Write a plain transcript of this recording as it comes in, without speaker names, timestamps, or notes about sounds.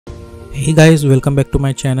Hey guys, welcome back to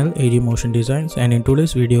my channel AG Motion Designs, and in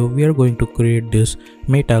today's video we are going to create this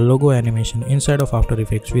meta logo animation inside of After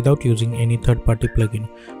Effects without using any third-party plugin.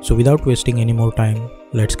 So without wasting any more time,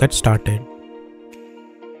 let's get started.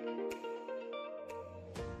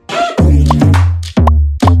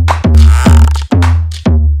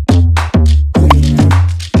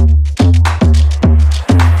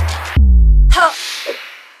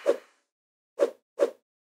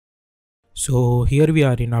 So here we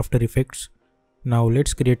are in After Effects. Now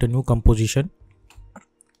let's create a new composition.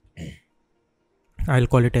 I'll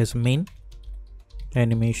call it as main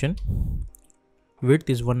animation. Width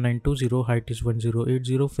is 1920, height is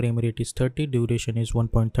 1080, frame rate is 30, duration is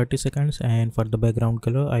 1.30 seconds, and for the background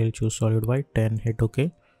color I'll choose solid white and hit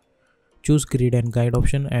OK. Choose grid and guide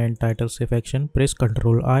option and title safe action. Press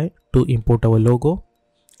Ctrl I to import our logo.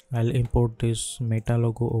 I'll import this meta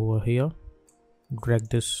logo over here. Drag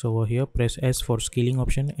this over here, press S for scaling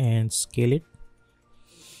option and scale it.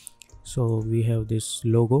 So we have this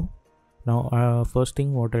logo. Now first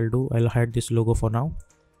thing what I'll do, I'll hide this logo for now.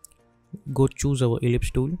 Go choose our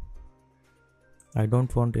ellipse tool. I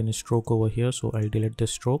don't want any stroke over here, so I'll delete the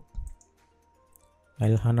stroke.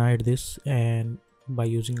 I'll unhide this, and by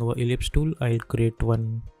using our ellipse tool I'll create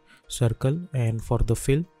one circle, and for the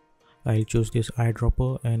fill I'll choose this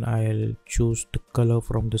eyedropper and I'll choose the color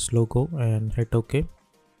from this logo and hit OK.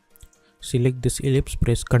 Select this ellipse,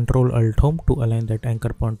 press Ctrl Alt Home to align that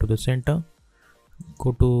anchor point to the center.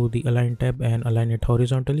 Go to the Align tab and align it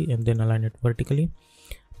horizontally and then align it vertically.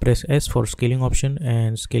 Press S for scaling option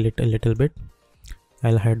and scale it a little bit.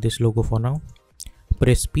 I'll hide this logo for now.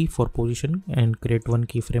 Press P for position and create one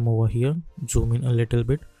keyframe over here. Zoom in a little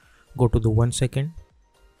bit. Go to the 1 second.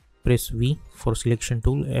 Press V for selection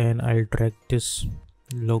tool and I'll drag this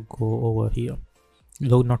logo over here.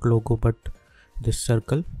 Not logo, but this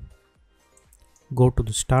circle. Go to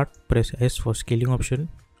the start, press S for scaling option,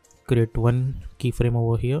 create one keyframe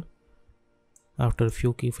over here. After a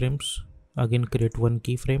few keyframes, again create one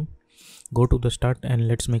keyframe. Go to the start and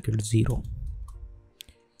let's make it 0.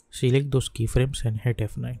 Select those keyframes and hit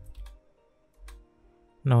F9.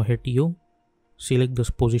 Now hit U. Select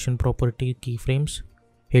those position property keyframes.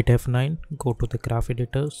 Hit F9, go to the graph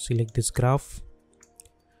editor, select this graph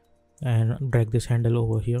and drag this handle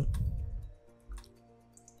over here.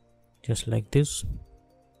 Just like this.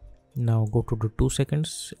 Now go to the 2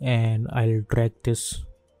 seconds and I'll drag this.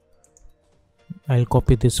 I'll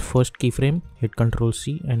copy this first keyframe, hit Ctrl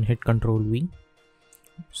C and hit Ctrl V.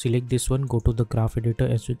 Select this one, go to the graph editor.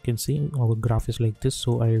 As you can see, our graph is like this,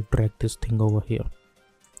 so I'll drag this thing over here.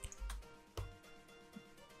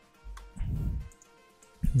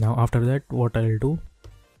 Now after that, what I'll do,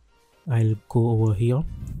 I'll go over here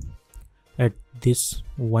at this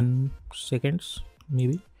 1 seconds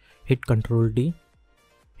maybe, hit Ctrl D,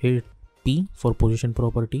 hit P for position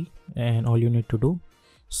property, and all you need to do,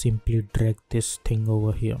 simply drag this thing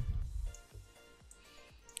over here.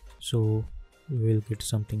 So we'll get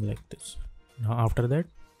something like this. Now after that,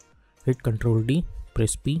 hit Ctrl D,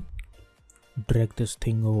 press P, drag this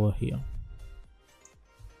thing over here.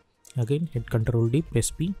 Again hit Ctrl D,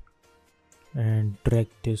 press P and drag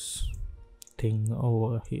this thing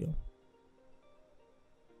over here.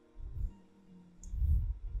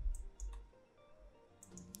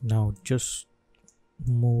 Now just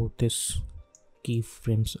move this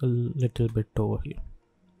keyframes a little bit over here.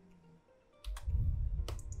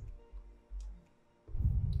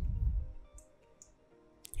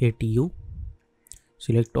 Hit U.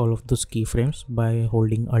 Select all of those keyframes by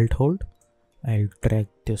holding Alt Hold. I'll drag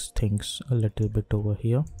these things a little bit over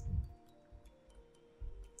here.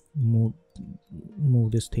 Move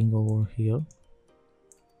this thing over here.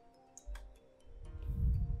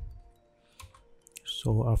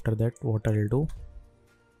 So after that, what I'll do,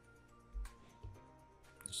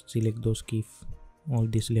 select those all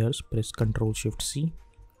these layers, press Ctrl Shift C.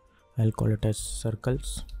 I'll call it as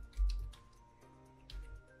circles.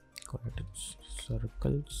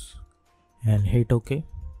 And hit OK.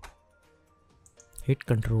 Hit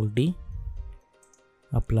Ctrl D,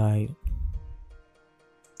 apply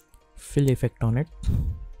fill effect on it,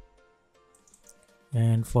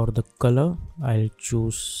 and for the color I'll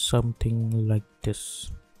choose something like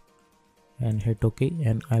this and hit OK,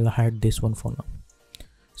 and I'll hide this one for now.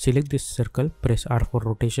 Select this circle, press R for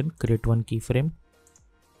rotation, create one keyframe,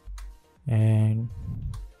 and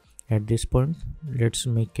at this point let's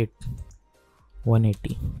make it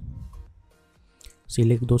 180.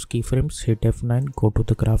 Select those keyframes, hit F9, go to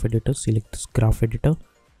the graph editor, select this graph editor,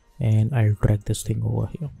 and I'll drag this thing over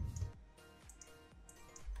here.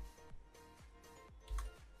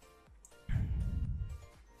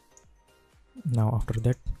 Now after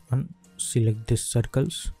that, select this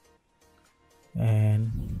circles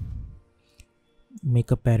and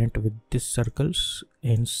make a parent with this circles,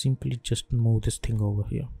 and simply just move this thing over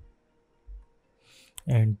here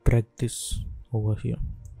and drag this over here.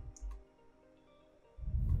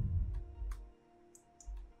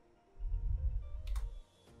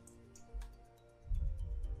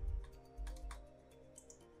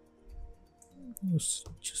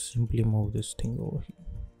 Just simply move this thing over here.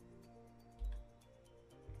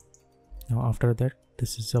 Now after that,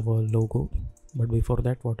 this is our logo, but before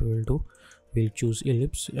that what we will do, we'll choose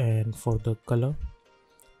ellipse, and for the color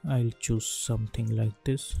I'll choose something like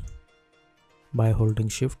this. By holding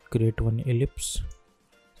shift, create one ellipse.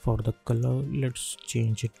 For the color, let's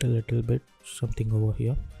change it a little bit, something over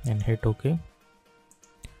here, and hit OK.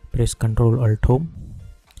 Press Ctrl Alt Home.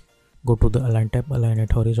 Go to the align tab, align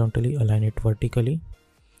it horizontally, align it vertically.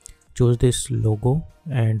 Choose this logo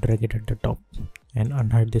and drag it at the top, and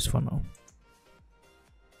unhide this for now.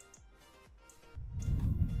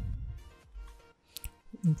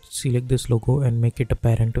 Select this logo and make it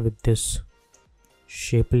apparent with this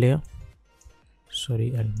shape layer.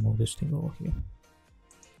 Sorry, I'll move this thing over here.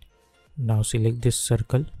 Now select this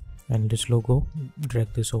circle and this logo,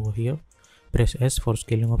 drag this over here. Press S for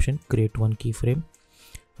scaling option, create one keyframe.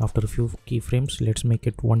 After a few keyframes, let's make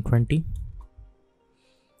it 120,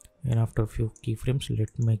 and after a few keyframes,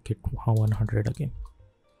 let's make it 100 again.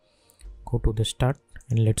 Go to the start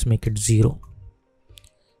and let's make it 0.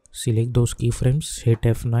 Select those keyframes, hit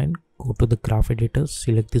F9, go to the graph editor,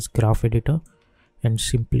 select this graph editor and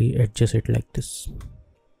simply adjust it like this.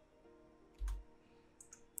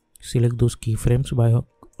 Select those keyframes by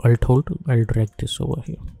Alt Hold, I'll drag this over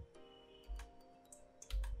here.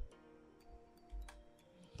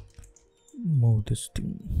 Move this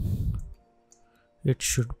thing. It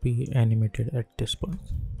should be animated at this point.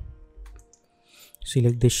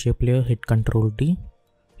 Select this shape layer, hit Ctrl D,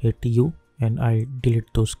 hit U, and I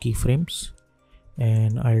delete those keyframes,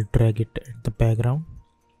 and I'll drag it at the background,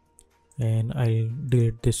 and I'll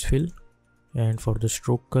delete this fill, and for the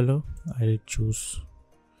stroke color I'll choose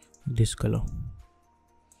this color.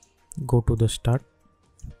 Go to the start,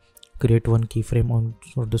 create one keyframe on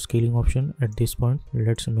for the scaling option. At this point,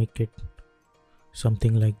 let's make it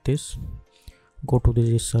something like this. Go to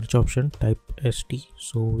this search option, type ST,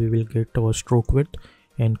 so we will get our stroke width,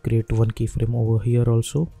 and create one keyframe over here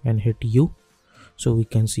also, and hit U so we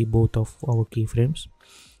can see both of our keyframes.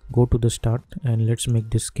 Go to the start and let's make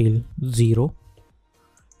this scale 0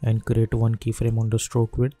 and create one keyframe on the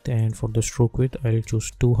stroke width, and for the stroke width I'll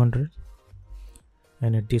choose 200,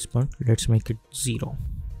 and at this point let's make it 0.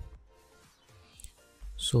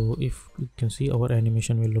 So if you can see, our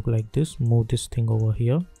animation will look like this. Move this thing over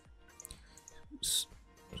here.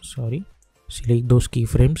 Sorry, select those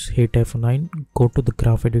keyframes, hit F9, go to the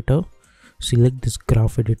graph editor, select this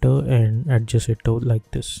graph editor and adjust it out like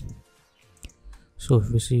this. So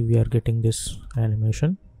if we see, we are getting this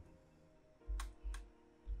animation.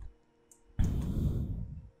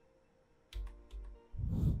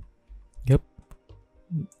 Yep,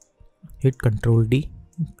 hit Ctrl D,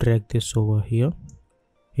 drag this over here,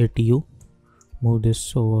 hit U, move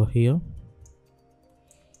this over here.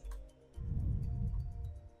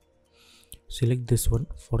 Select this one.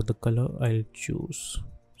 For the color, I'll choose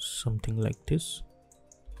something like this.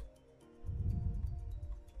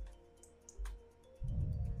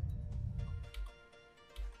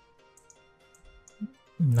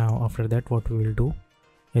 Now after that, what we will do,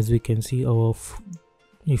 as we can see,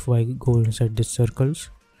 if I go inside these circles,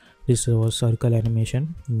 this is our circle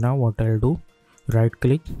animation. Now what I'll do, right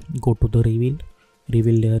click, go to the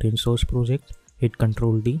reveal layer in source project, hit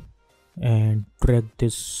Ctrl D and drag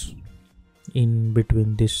this in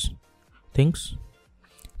between these things.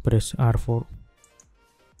 Press R4,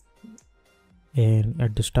 and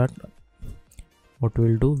at the start what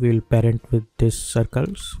we'll do, we'll parent with these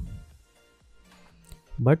circles,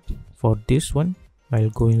 but for this one I'll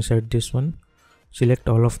go inside this one, select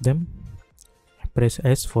all of them, press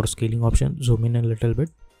S for scaling option, zoom in a little bit.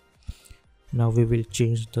 Now we will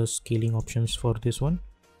change the scaling options for this one.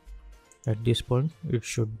 At this point it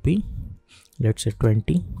should be, let's say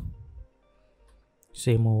 20.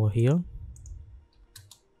 Same over here,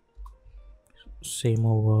 same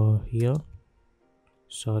over here,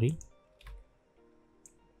 sorry,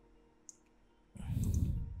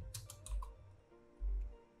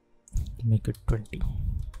 make it 20.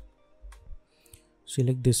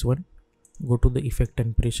 Select this one, go to the effect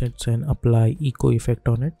and presets and apply echo effect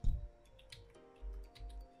on it,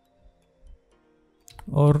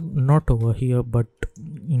 or not over here but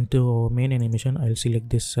into our main animation. I'll select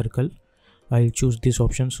this circle, I'll choose this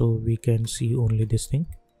option so we can see only this thing.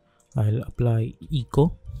 I'll apply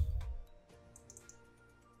echo.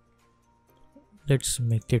 Let's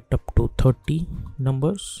make it up to 30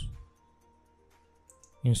 numbers.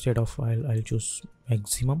 Instead of I'll choose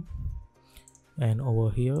maximum, and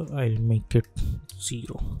over here I'll make it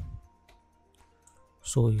 0.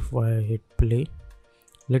 So if I hit play,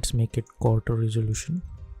 let's make it quarter resolution.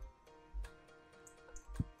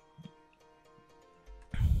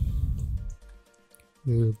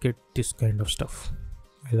 We will get this kind of stuff.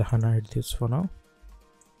 I'll hide this for now.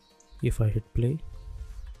 If I hit play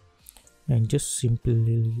and just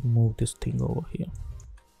simply move this thing over here.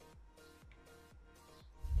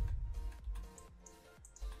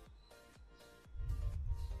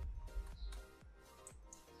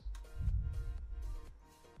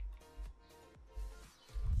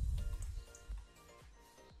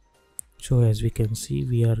 So as we can see,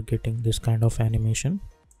 we are getting this kind of animation.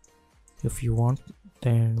 If you want,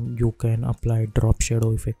 then you can apply drop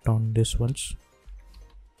shadow effect on this ones.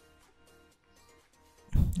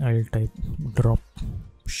 I'll type drop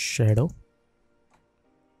shadow,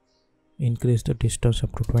 increase the distance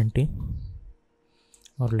up to 20,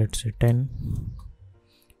 or let's say 10.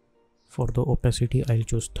 For the opacity I'll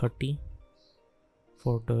choose 30.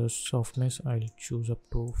 For the softness I'll choose up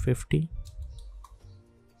to 50,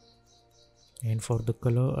 and for the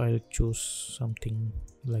color I'll choose something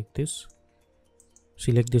like this.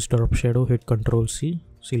 Select this drop shadow, hit Ctrl C,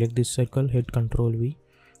 select this circle, hit Ctrl V,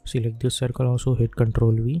 select this circle also, hit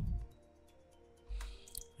Ctrl V,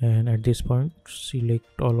 and at this point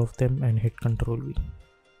select all of them and hit Ctrl V.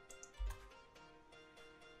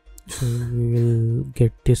 So we will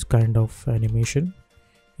get this kind of animation.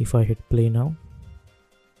 If I hit play now,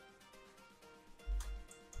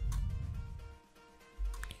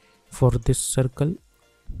 for this circle,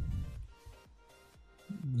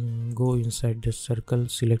 go inside this circle,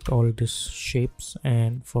 select all these shapes,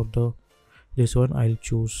 and for this one I'll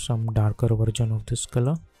choose some darker version of this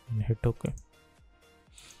color and hit OK.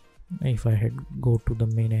 If I go to the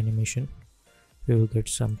main animation, we will get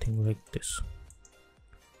something like this.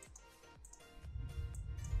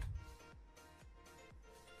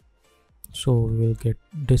 So we will get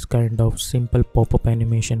this kind of simple pop-up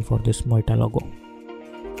animation for this Moita logo.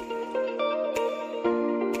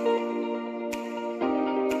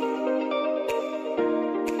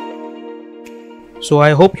 So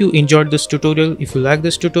I hope you enjoyed this tutorial. If you like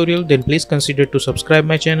this tutorial, then please consider to subscribe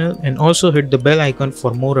my channel and also hit the bell icon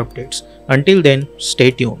for more updates. Until then,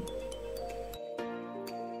 stay tuned.